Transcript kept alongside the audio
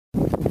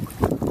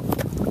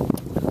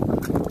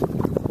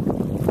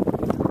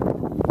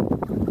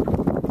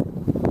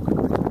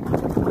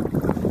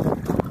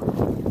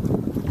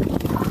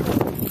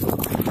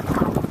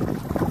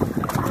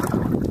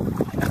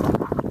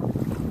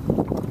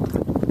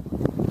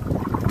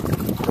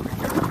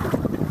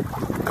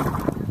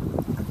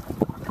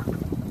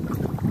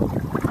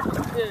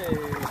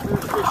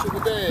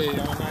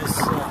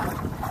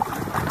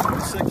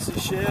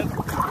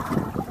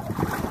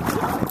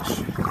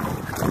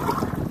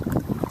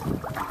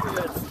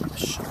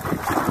fish.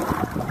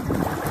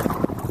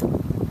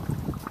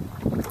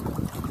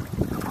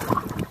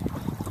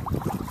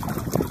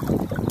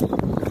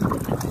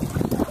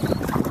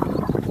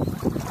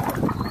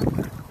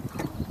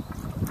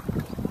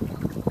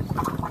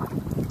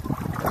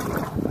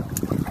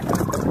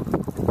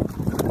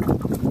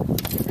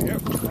 There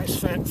we go. Nice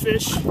fat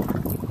fish.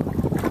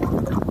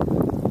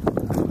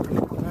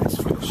 Nice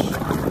fish.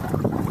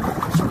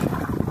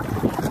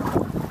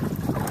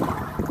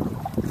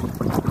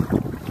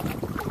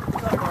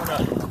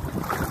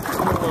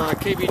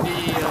 KBD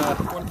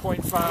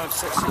 1.5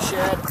 sexy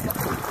shad.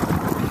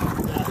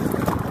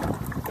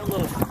 Got a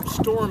little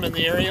storm in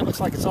the area. It looks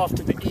like it's off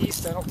to the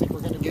east. I don't think we're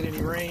going to get any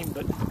rain,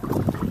 but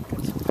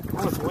it's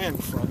north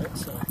wind from it.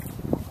 So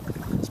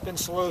it's been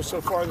slow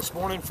so far this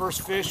morning.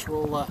 First fish.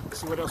 We'll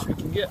see what else we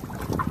can get.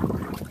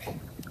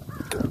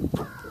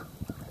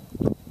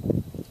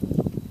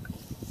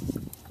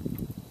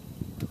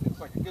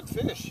 Looks like a good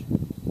fish.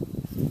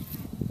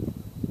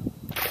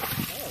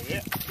 Oh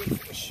yeah, good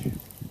fish.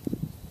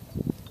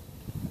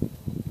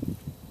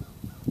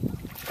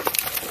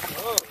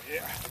 Oh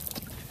yeah,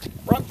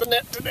 brought the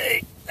net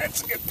today.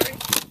 That's a good thing.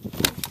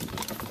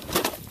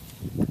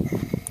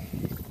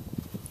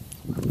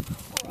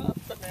 Brought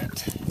the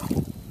net.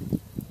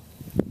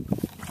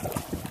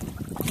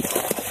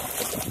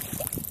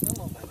 Come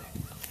on, baby.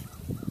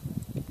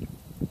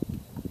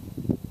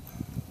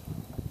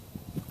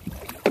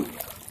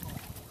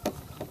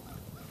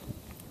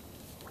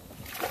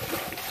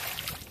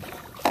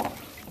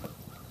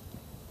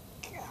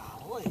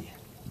 Golly.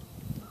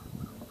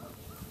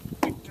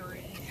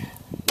 Victory.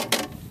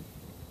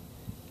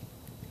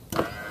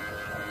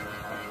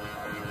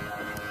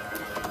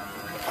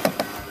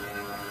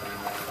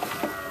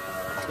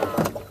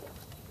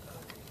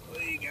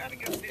 We got a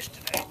good fish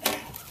today.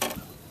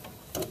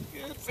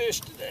 Good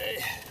fish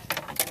today.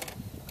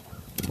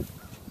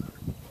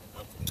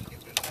 Hopefully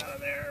get this out of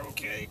there,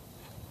 okay.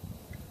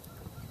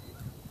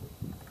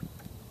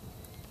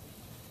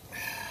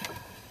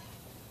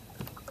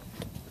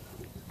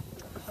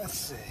 Let's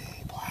see,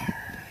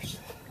 pliers.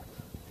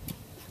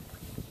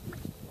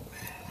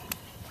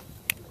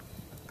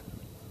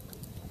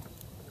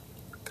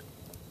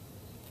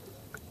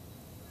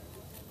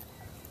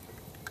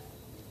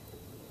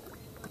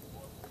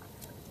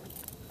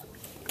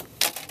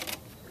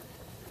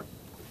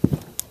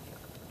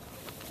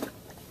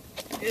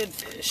 Good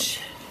fish.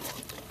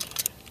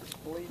 It's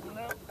bleeding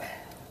out.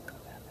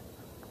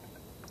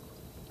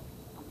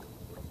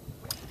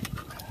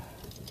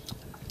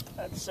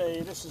 I'd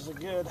say this is a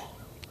good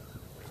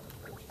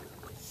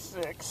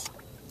 6.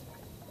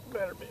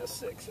 Better be a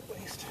 6 at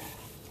least.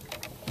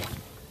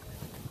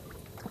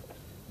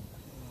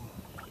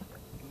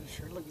 They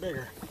sure look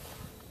bigger.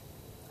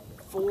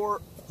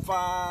 4,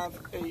 5,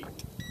 8.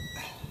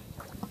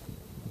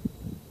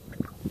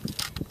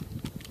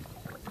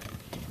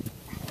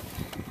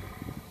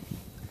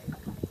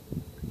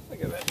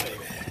 Look at that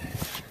baby.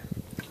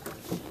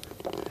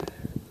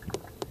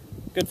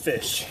 Good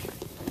fish.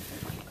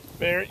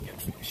 Very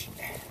good fish.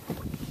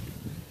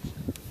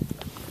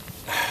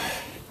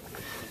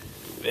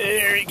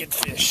 Very good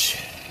fish.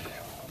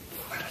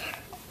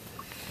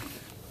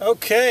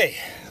 Okay,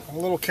 a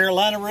little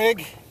Carolina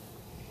rig.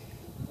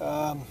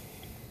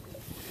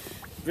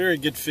 Very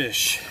good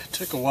fish.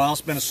 Took a while.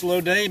 It's been a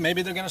slow day.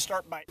 Maybe they're going to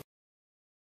start biting.